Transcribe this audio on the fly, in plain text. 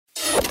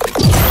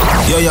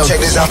Yo, check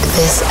this out.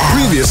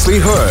 Previously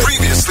heard.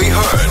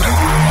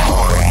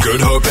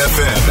 Good Hope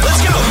FM.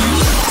 Let's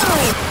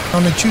go.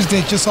 On a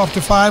Tuesday just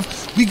after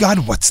 5, we got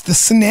What's the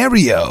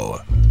Scenario?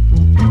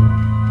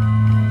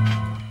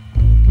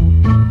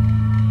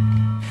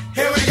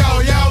 Here we go,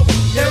 yo.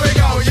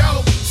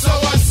 So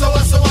what's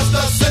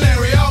the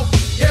scenario?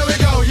 Here we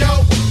go,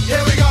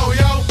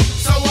 yo.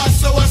 So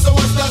what's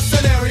the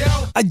scenario?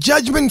 A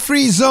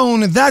judgment-free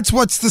zone, that's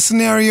what the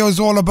scenario is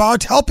all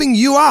about, helping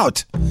you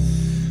out.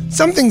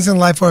 Some things in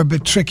life are a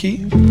bit tricky,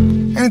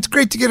 and it's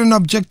great to get an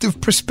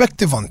objective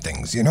perspective on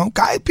things, you know?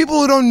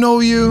 People who don't know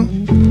you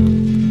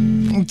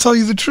will tell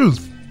you the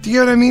truth. Do you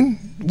get what I mean?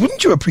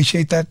 Wouldn't you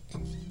appreciate that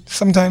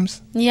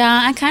sometimes?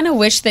 Yeah, I kind of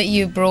wish that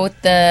you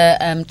brought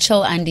the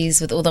chill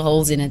undies with all the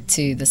holes in it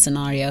to the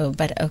scenario,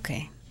 but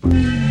okay.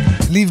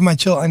 Leave my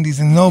chill undies,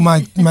 and no,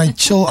 my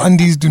chill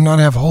undies do not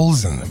have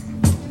holes in them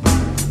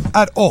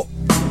at all.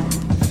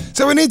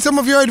 So we need some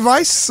of your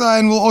advice,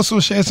 and we'll also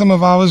share some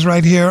of ours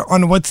right here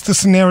on What's the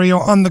Scenario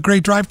on The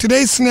Great Drive.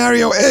 Today's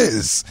scenario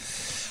is,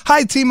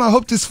 hi team, I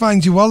hope this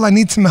finds you well. I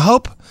need some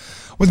help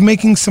with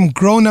making some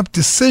grown-up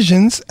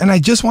decisions, and I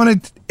just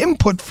wanted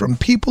input from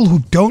people who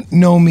don't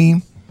know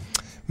me.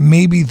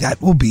 Maybe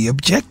that will be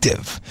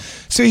objective.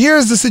 So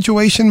here's the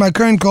situation. My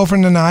current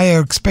girlfriend and I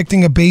are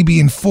expecting a baby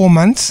in 4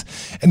 months,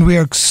 and we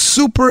are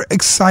super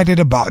excited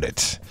about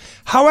it.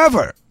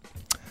 However,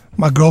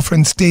 my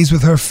girlfriend stays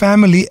with her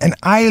family and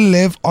I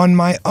live on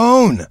my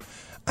own.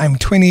 I'm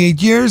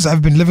 28 years.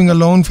 I've been living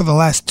alone for the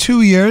last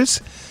 2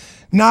 years.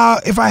 Now,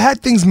 if I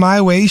had things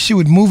my way, she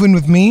would move in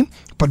with me,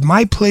 but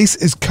my place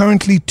is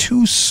currently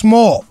too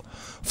small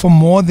for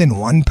more than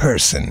one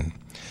person.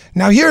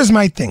 Now, here's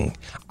my thing.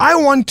 I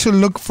want to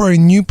look for a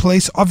new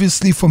place,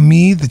 obviously for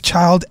me, the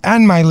child,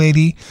 and my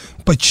lady,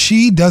 but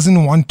she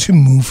doesn't want to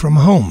move from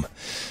home.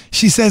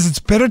 She says it's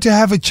better to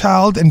have a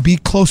child and be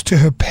close to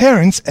her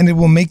parents, and it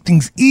will make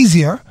things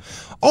easier.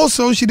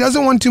 Also, she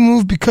doesn't want to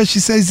move because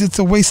she says it's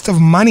a waste of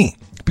money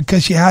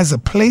because she has a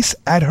place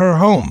at her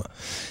home.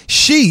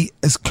 She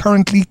is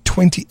currently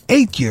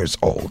 28 years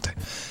old.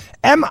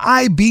 Am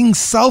I being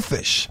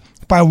selfish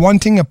by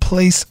wanting a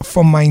place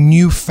for my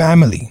new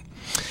family?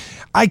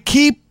 I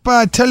keep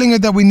telling her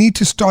that we need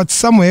to start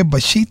somewhere,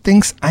 but she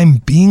thinks I'm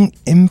being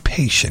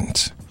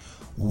impatient.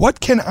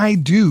 What can I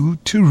do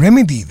to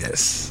remedy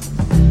this?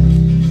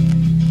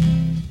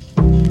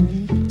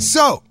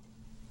 So,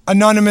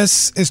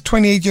 Anonymous is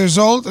 28 years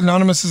old.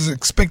 Anonymous is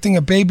expecting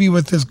a baby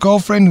with his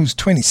girlfriend who's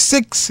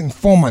 26 in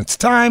 4 months'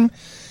 time.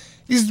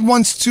 He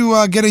wants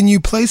to get a new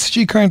place.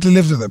 She currently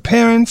lives with her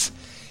parents.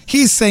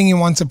 He's saying he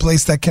wants a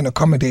place that can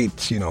accommodate,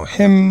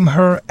 him,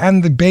 her,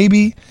 and the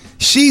baby.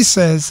 She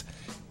says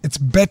it's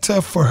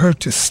better for her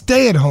to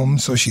stay at home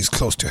so she's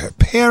close to her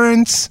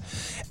parents,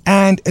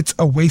 and it's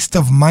a waste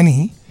of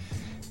money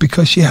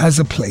because she has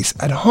a place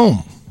at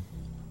home.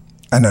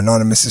 And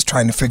Anonymous is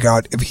trying to figure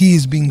out if he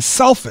is being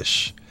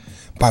selfish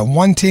by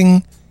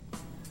wanting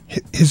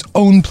his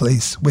own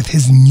place with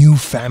his new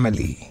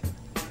family.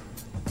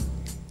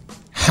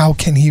 How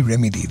can he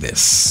remedy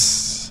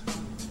this?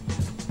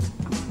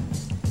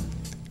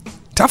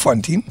 Tough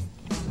one, team.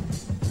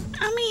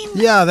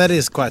 Yeah, that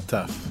is quite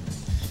tough.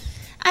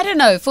 I don't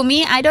know. For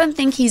me, I don't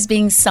think he's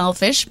being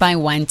selfish by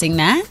wanting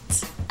that.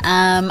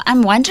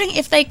 I'm wondering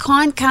if they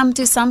can't come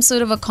to some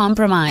sort of a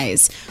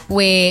compromise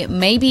where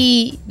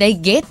maybe they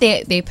get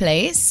their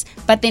place,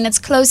 but then it's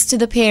close to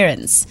the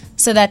parents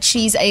so that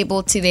she's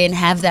able to then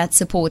have that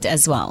support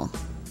as well.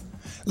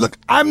 Look,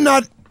 I'm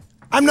not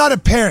a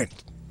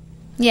parent.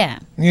 Yeah.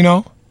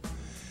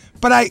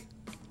 But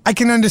I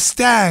can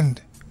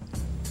understand.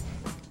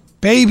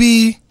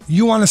 Baby,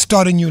 you want to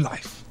start a new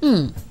life.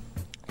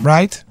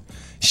 Right?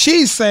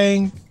 She's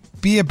saying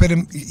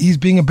he's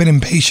being a bit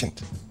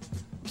impatient.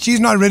 She's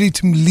not ready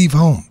to leave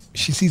home.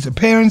 She sees her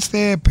parents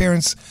there.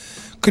 Parents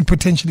could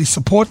potentially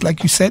support,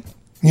 like you said,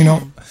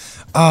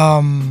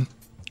 and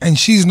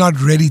she's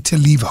not ready to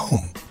leave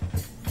home.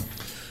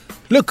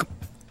 Look,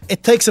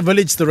 it takes a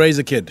village to raise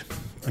a kid.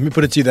 Let me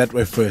put it to you that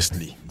way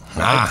firstly.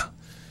 Right?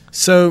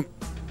 So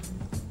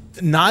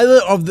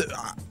neither of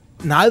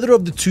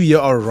the two here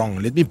are wrong.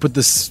 Let me put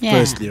this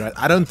firstly, right?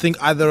 I don't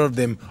think either of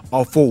them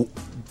are for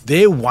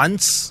their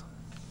wants.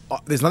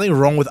 There's nothing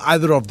wrong with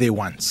either of their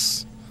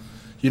wants.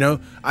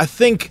 I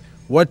think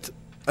what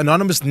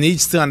Anonymous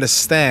needs to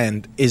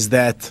understand is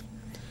that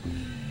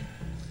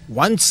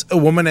once a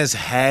woman has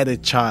had a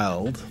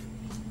child,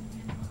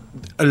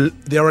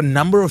 there are a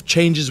number of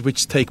changes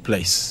which take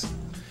place.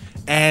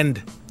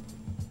 And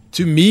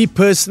to me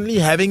personally,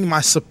 having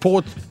my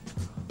support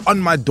on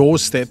my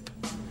doorstep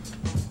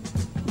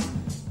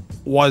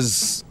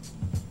is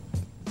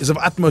of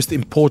utmost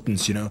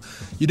importance.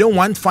 You don't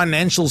want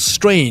financial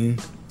strain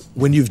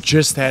when you've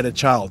just had a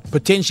child.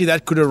 Potentially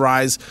that could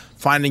arise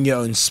finding your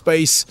own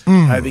space,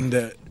 having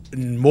the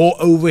more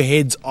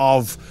overheads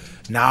of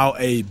now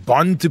a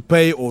bond to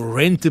pay or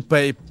rent to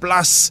pay,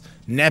 plus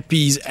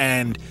nappies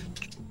and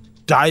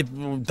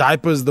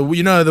diapers,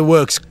 the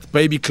works,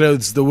 baby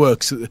clothes, the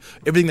works.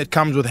 Everything that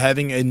comes with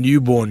having a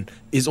newborn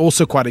is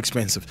also quite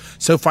expensive.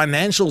 So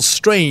financial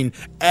strain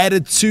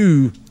added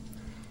to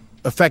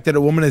the fact that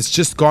a woman has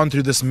just gone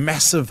through this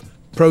massive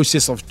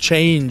process of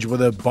change with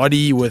her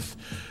body, with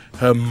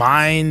her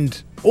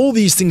mind. All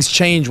these things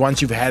change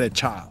once you've had a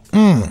child.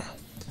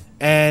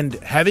 And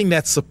having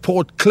that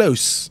support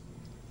close,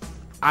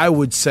 I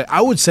would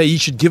say you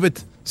should give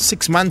it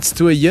 6 months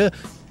to a year.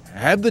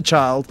 Have the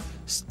child,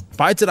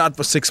 fight it out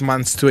for 6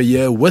 months to a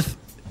year with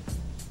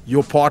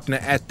your partner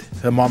at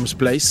her mom's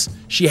place.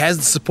 She has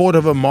the support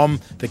of her mom,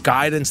 the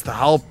guidance, the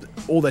help,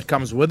 all that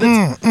comes with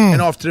it.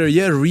 And after a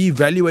year,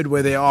 reevaluate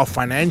where they are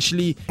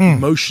financially,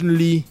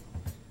 emotionally,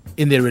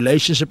 in their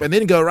relationship, and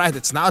then go, right,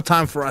 it's now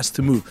time for us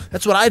to move.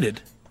 That's what I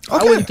did.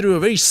 Okay. I went through a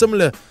very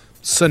similar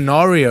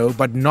scenario,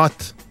 but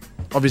not,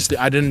 obviously,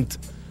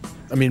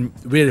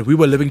 we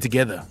were living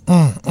together,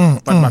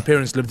 but my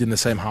parents lived in the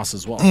same house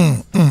as well.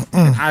 And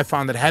I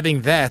found that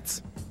having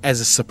that as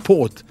a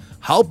support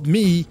helped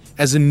me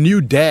as a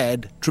new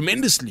dad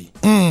tremendously.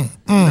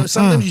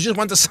 Sometimes you just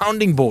want a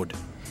sounding board.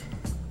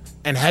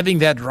 And having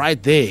that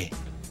right there,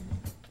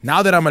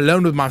 now that I'm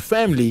alone with my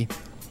family,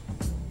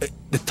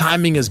 the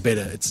timing is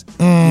better. It's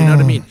you know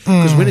what I mean?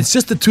 Because when it's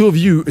just the two of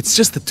you, it's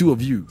just the two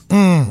of you.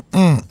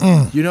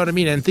 You know what I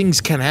mean? And things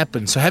can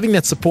happen. So having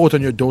that support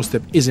on your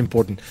doorstep is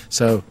important.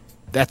 So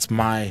that's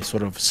my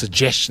sort of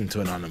suggestion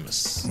to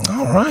Anonymous.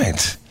 All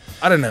right.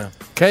 I don't know.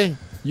 Okay?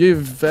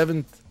 You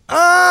haven't...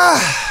 I'm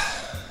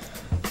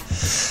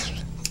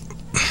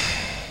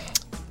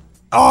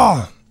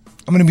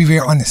going to be very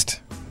honest.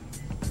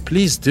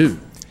 Please do.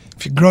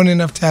 If you're grown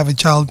enough to have a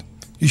child,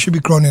 you should be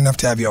grown enough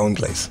to have your own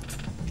place.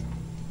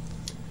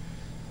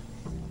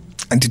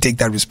 And to take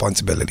that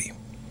responsibility.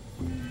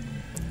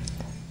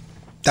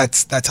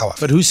 That's how I feel.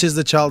 But who says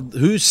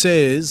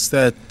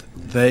that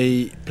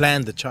they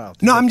planned the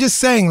child? No, I'm just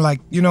saying, and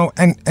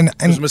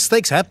Because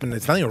mistakes happen.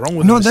 There's nothing wrong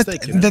with no, a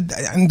mistake.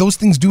 and those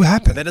things do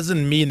happen. That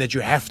doesn't mean that you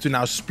have to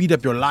now speed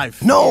up your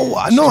life. No,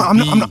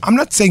 I'm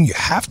not saying you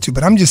have to,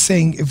 but I'm just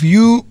saying if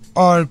you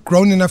are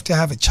grown enough to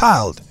have a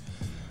child,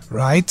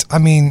 right?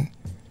 Our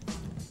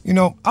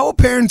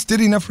parents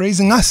did enough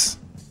raising us.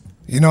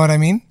 You know what I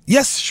mean?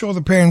 Yes, sure,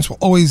 the parents will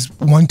always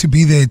want to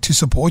be there to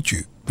support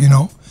you,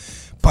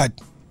 but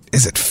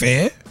is it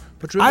fair?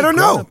 But remember, I don't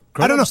know.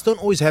 Grown-ups don't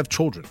always have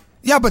children.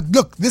 Yeah, but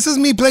look, this is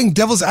me playing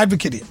devil's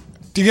advocate here.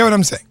 Do you get what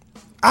I'm saying?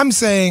 I'm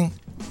saying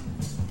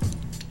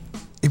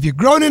if you're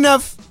grown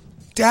enough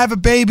to have a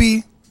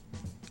baby,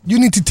 you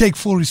need to take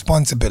full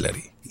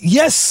responsibility.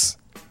 Yes,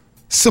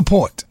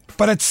 support.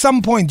 But at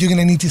some point, you're going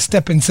to need to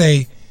step and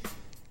say,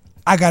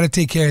 I got to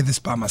take care of this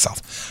by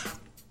myself.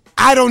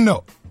 I don't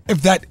know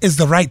if that is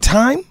the right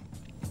time.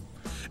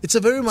 It's a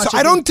very much... So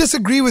I don't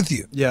disagree with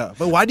you. Yeah,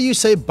 but why do you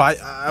say by...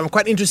 I'm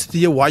quite interested to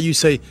hear why you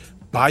say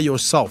by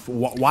yourself.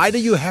 Why do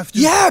you have to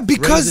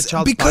raise a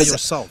child by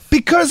yourself?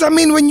 Because,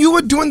 when you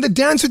were doing the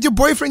dance with your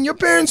boyfriend, your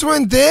parents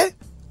weren't there.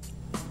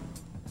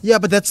 Yeah,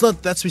 but that's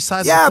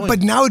besides the point.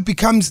 But now it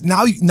becomes...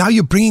 Now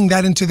you're bringing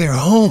that into their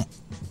home.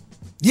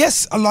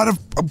 Yes, a lot of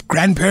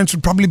grandparents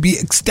would probably be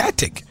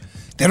ecstatic.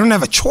 They don't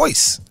have a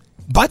choice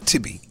but to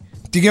be.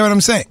 Do you get what I'm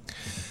saying?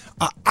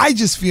 I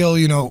just feel,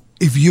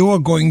 if you are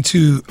going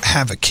to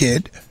have a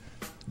kid,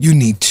 you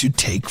need to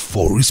take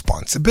full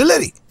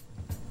responsibility.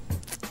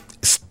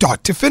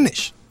 Start to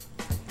finish.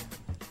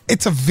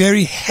 It's a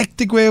very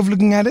hectic way of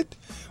looking at it,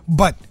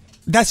 but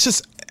that's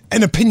just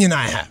an opinion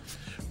I have.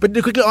 But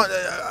quickly,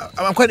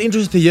 I'm quite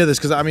interested to hear this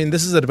because,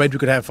 this is a debate we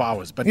could have for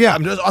hours. But yeah.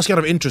 I'm just asking out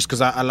of interest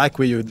because I like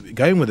where you're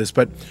going with this.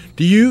 But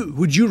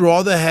would you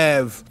rather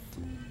have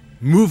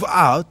move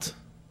out...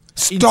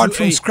 Start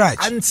from scratch.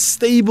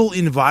 Unstable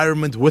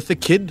environment with the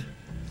kid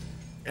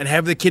and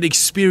have the kid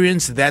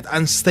experience that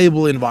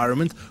unstable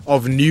environment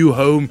of new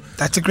home,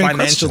 that's a great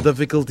financial question.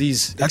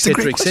 difficulties, That's a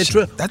great etc.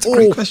 question. That's a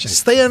great question.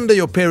 Stay under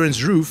your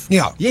parents' roof.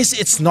 Yeah. Yes,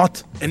 it's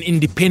not an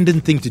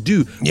independent thing to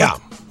do. Yeah.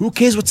 But who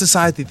cares what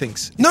society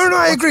thinks? No, I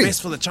What's agree.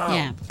 best for the child.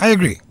 Yeah. I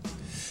agree.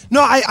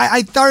 No,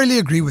 I thoroughly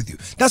agree with you.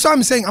 That's why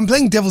I'm saying I'm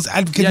playing devil's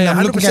advocate and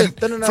I'm looking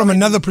at it from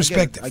another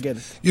perspective. I get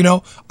it.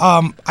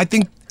 I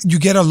think you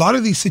get a lot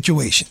of these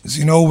situations,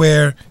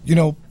 where,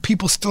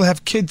 people still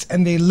have kids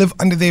and they live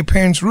under their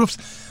parents' roofs.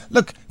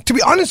 Look, to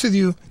be honest with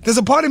you, there's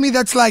a part of me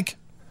that's like,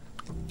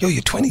 yo,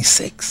 you're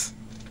 26.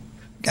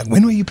 Like,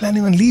 when were you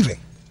planning on leaving?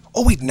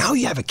 Oh, wait, now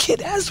you have a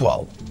kid as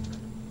well.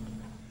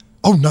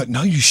 Oh, no,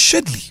 now you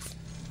should leave.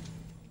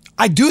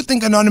 I do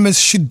think Anonymous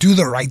should do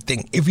the right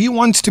thing. If he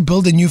wants to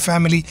build a new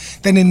family,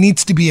 then it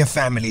needs to be a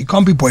family. It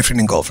can't be boyfriend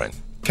and girlfriend.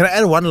 Can I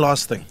add one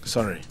last thing?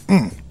 Sorry.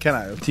 Can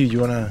I? Do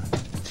you want to...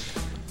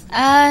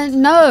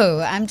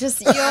 No, I'm just,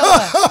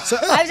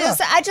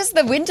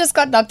 the wind just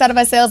got knocked out of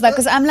my sails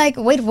because I'm like,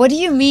 wait, what do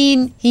you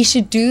mean he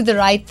should do the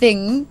right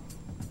thing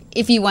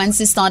if he wants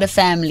to start a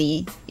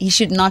family? He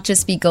should not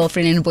just be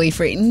girlfriend and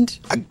boyfriend.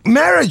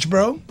 Marriage,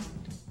 bro.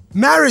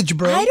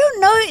 I don't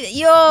know.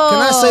 Can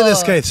I say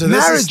this, Kate? So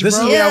this is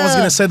where I was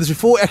going to say this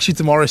before actually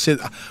tomorrow said,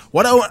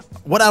 what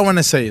I want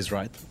to say is,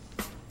 right,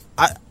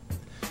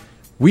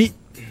 we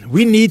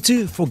We need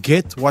to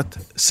forget what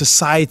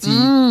society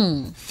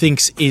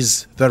thinks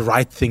is the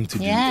right thing to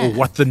do Yeah. or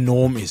what the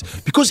norm is.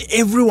 Because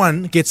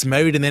everyone gets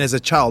married and then has a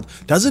child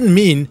doesn't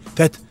mean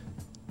that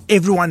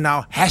everyone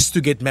now has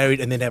to get married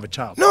and then have a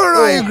child. No,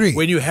 I agree.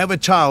 When you have a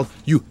child,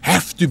 you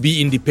have to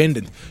be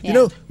independent. You Yeah.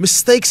 know,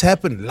 mistakes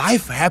happen.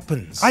 Life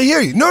happens. I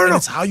hear you. No. And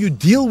it's how you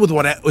deal with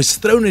what is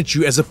thrown at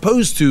you as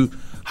opposed to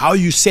how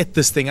you set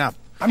this thing up.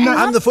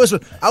 I'm the first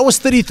one. I was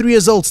 33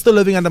 years old, still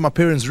living under my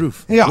parents'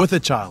 roof. Yeah. With a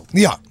child.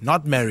 Yeah.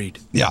 Not married.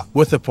 Yeah.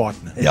 With a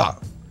partner. Yeah.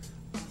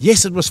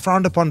 Yes, it was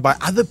frowned upon by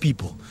other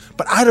people,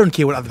 but I don't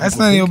care what other That's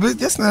people none of think. your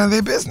business. That's none of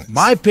their business.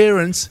 My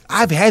parents,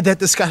 I've had that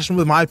discussion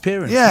with my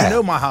parents. Yeah. You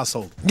know my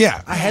household.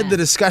 Yeah. I had the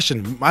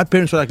discussion. My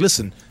parents were like,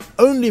 listen,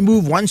 only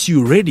move once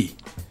you're ready.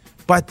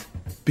 But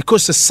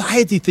because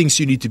society thinks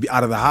you need to be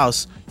out of the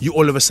house, you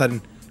all of a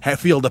sudden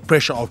feel the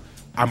pressure of,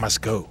 I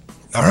must go.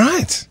 All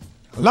right.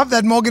 Love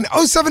that, Morgan.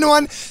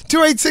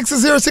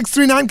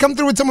 071-286-0639. Come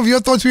through with some of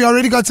your thoughts. We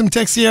already got some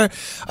text here.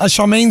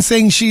 Charmaine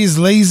saying she is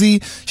lazy.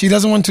 She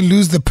doesn't want to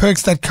lose the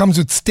perks that comes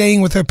with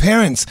staying with her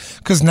parents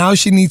because now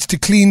she needs to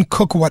clean,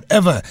 cook,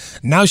 whatever.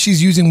 Now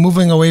she's using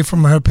moving away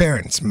from her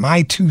parents.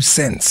 My 2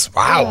 cents.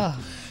 Wow.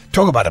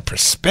 Talk about a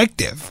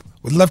perspective.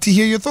 Would love to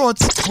hear your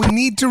thoughts. We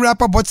need to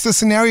wrap up. What's the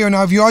scenario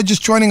now? If you are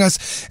just joining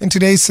us in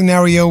today's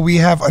scenario, we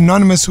have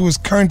Anonymous, who is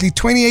currently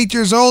 28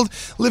 years old,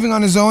 living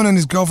on his own, and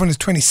his girlfriend is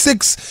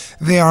 26.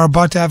 They are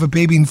about to have a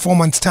baby in 4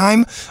 months'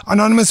 time.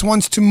 Anonymous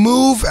wants to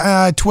move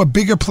to a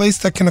bigger place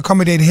that can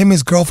accommodate him,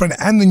 his girlfriend,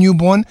 and the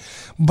newborn,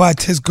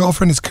 but his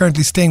girlfriend is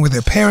currently staying with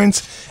her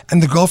parents,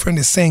 and the girlfriend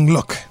is saying,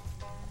 look,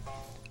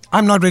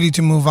 I'm not ready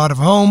to move out of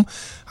home.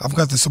 I've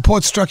got the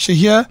support structure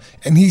here.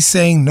 And he's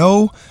saying,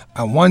 no,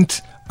 I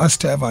want us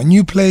to have our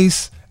new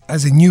place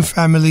as a new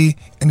family.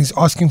 And he's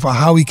asking for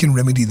how he can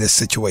remedy this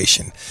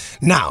situation.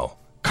 Now,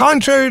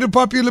 contrary to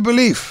popular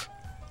belief,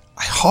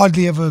 I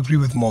hardly ever agree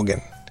with Morgan.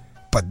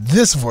 But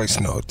this voice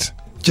note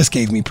just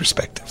gave me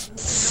perspective.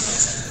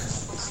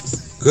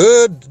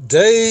 Good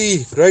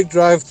day, Great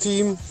Drive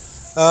team.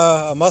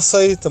 I must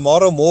say,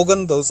 tomorrow,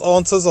 Morgan, those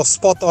answers are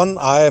spot on.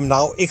 I am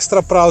now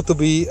extra proud to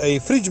be a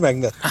fridge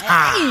magnet.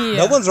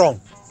 No one's wrong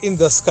in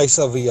this case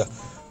over here.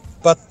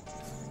 But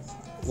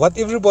what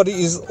everybody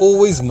is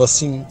always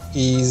missing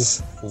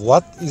is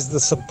what is the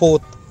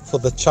support for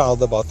the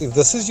child about. If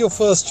this is your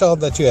first child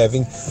that you're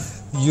having,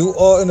 you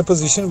are in a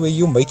position where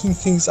you're making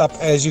things up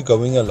as you're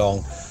going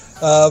along.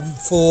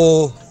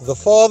 For the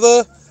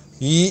father,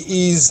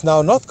 he is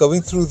now not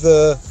going through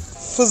the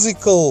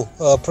physical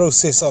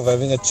process of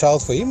having a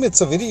child. For him,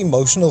 it's a very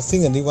emotional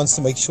thing, and he wants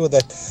to make sure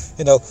that,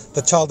 you know,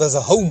 the child has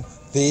a home.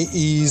 There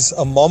is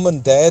a mom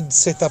and dad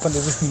set up and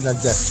everything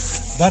like that.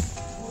 But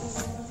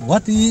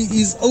what he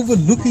is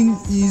overlooking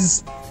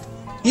is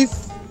if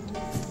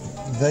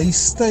they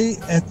stay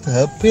at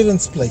her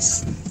parents'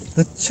 place,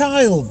 the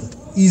child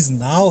is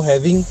now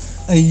having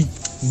a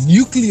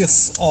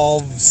nucleus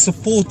of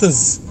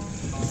supporters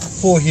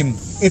for him.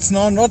 It's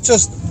now not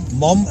just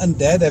mom and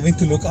dad having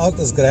to look out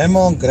as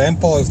grandma and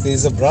grandpa. If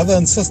there's a brother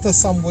and sister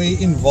somewhere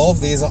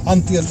involved, there's an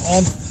auntie and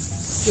aunt,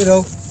 you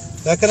know,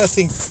 that kind of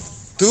thing.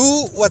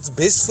 Do what's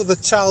best for the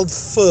child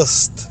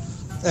first,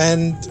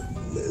 and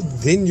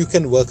then you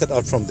can work it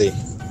out from there.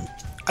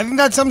 I think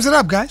that sums it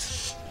up,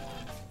 guys.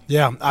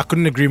 Yeah, I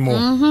couldn't agree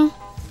more.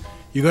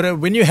 You gotta,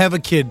 when you have a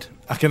kid,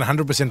 I can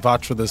 100%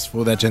 vouch for this,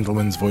 for that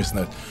gentleman's voice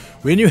note.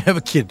 When you have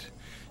a kid,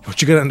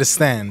 what you gotta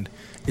understand,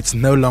 it's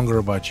no longer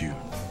about you.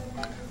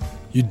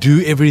 You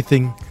do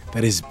everything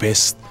that is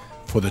best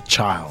for the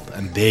child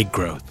and their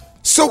growth.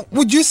 So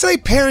would you say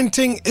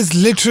parenting is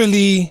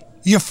literally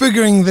you're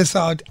figuring this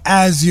out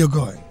as you're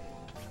going?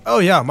 Oh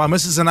yeah, my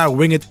missus and I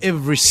wing it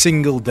every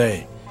single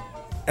day.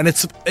 And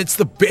it's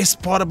the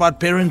best part about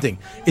parenting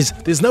is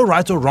there's no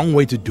right or wrong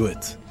way to do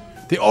it.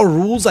 There are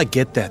rules, I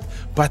get that,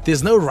 but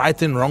there's no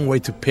right and wrong way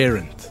to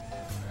parent.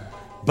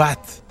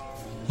 But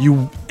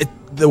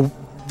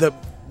the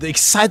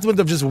excitement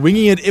of just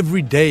winging it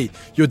every day.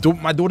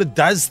 My daughter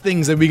does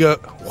things and we go,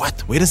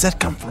 what? Where does that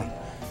come from?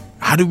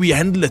 How do we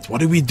handle it? What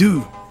do we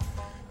do?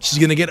 She's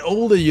going to get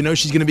older, you know,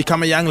 she's going to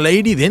become a young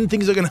lady. Then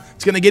it's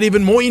going to get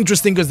even more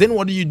interesting, because then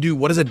what do you do?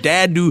 What does a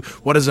dad do?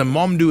 What does a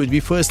mom do? It'd be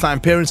first time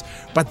parents.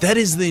 But that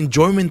is the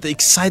enjoyment, the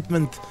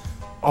excitement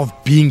of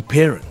being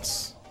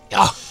parents.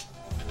 Yeah.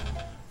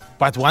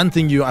 But one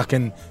thing I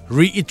can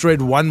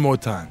reiterate one more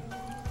time,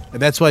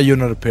 and that's why you're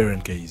not a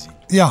parent, Casey.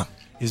 Yeah.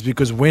 Is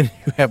because when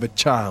you have a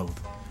child,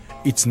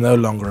 it's no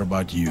longer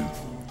about you.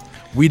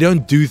 We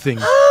don't do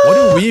things. What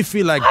do we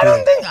feel like I doing?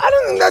 don't think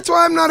that's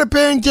why I'm not a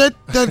parent yet.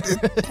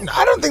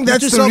 I don't think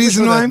that's the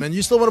reason why. Man,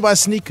 you still want to buy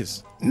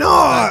sneakers. No,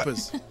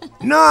 Diapers.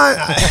 no,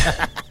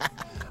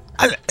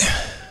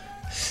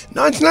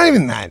 no, it's not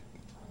even that.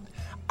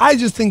 I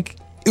just think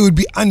it would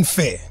be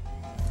unfair.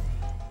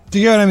 Do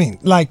you get what I mean?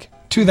 Like,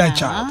 to that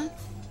child.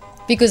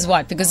 Because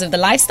what? Because of the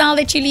lifestyle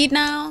that you lead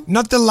now?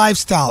 Not the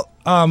lifestyle.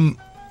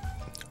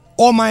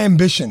 All my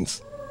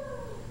ambitions.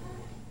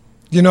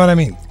 You know what I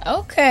mean?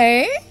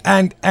 Okay.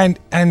 And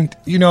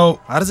you know,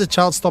 How does a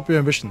child stop your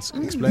ambitions?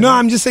 Explain. no,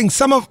 I'm just saying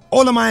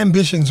all of my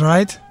ambitions,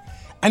 right?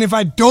 And if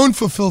I don't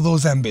fulfill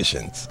those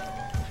ambitions,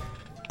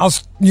 I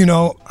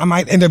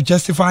might end up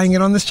justifying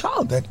it on this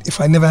child. That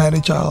if I never had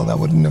a child, I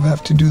wouldn't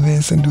have to do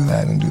this and do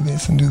that and do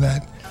this and do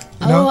that.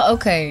 You know? Oh,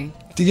 okay.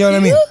 Do you know what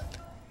I mean?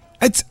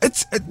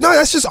 No,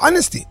 that's just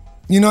honesty.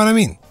 You know what I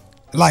mean?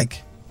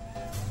 Like,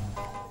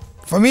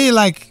 for me,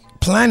 like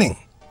planning.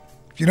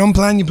 If you don't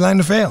plan, you plan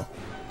to fail.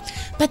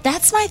 But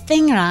that's my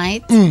thing,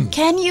 right?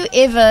 Can you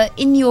ever,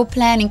 in your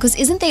planning, because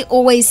isn't there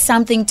always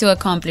something to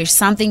accomplish,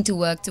 something to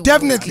work towards?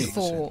 Definitely.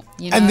 Before,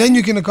 And then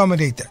you can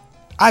accommodate that.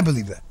 I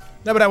believe that.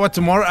 No, but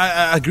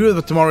I agree with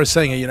what Tomorrow is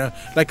saying.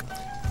 Like,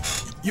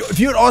 if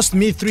you had asked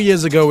me 3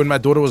 years ago when my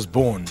daughter was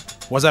born,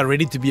 was I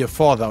ready to be a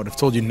father? I would have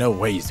told you, no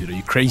ways, dude. Are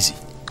you crazy?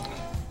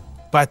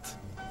 But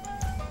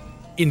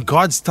in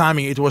God's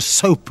timing, it was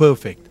so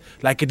perfect.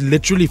 Like, it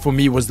literally for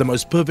me was the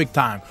most perfect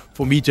time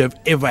for me to have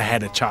ever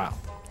had a child.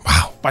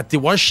 Wow. But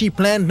was she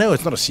planned? No,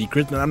 it's not a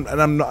secret, and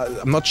I'm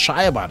not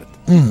shy about it.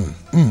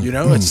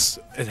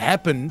 It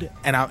happened,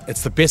 and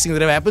it's the best thing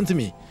that ever happened to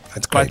me.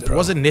 That's great, but it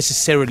wasn't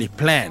necessarily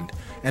planned.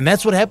 And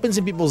that's what happens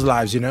in people's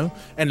lives,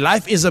 And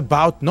life is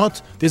about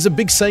not... There's a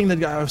big saying that...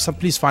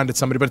 please find it,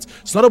 somebody. But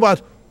it's not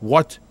about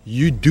what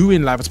you do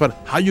in life. It's about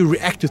how you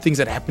react to things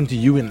that happen to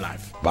you in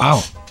life.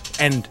 Wow.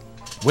 And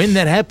when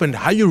that happened,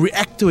 how you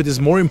react to it is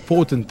more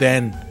important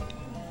than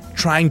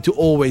trying to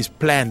always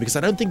plan. Because I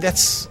don't think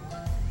that's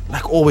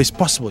like always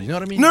possible. You know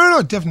what I mean?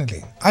 No,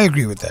 definitely. I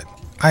agree with that.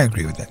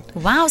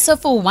 Wow, so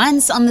for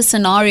once on the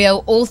scenario,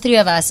 all three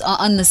of us are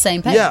on the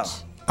same page. Yeah.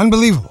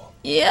 Unbelievable.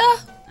 Yeah.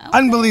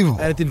 Unbelievable.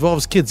 And it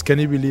involves kids. Can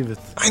you believe it?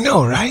 I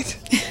know, right?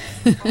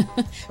 Okay,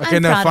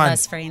 I'm now proud of fine.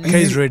 us, friends.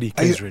 Kay's ready.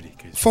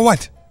 For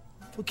what?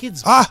 For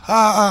kids. The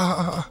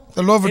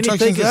law of Any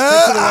attraction. takers,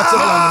 take to the WhatsApp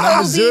line.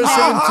 Number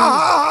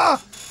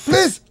 072.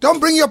 Please, don't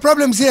bring your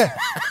problems here.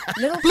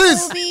 Little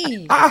Please.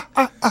 Kobe.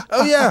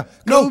 Oh, yeah.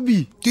 No.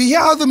 Kobe. Do you hear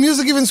how the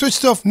music even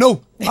switched off?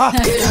 No. Feel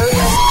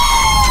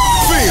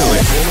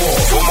it.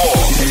 For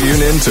more,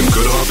 tune in to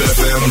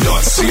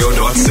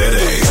goodhopefm.co.za.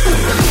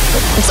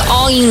 It's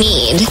all you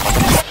need.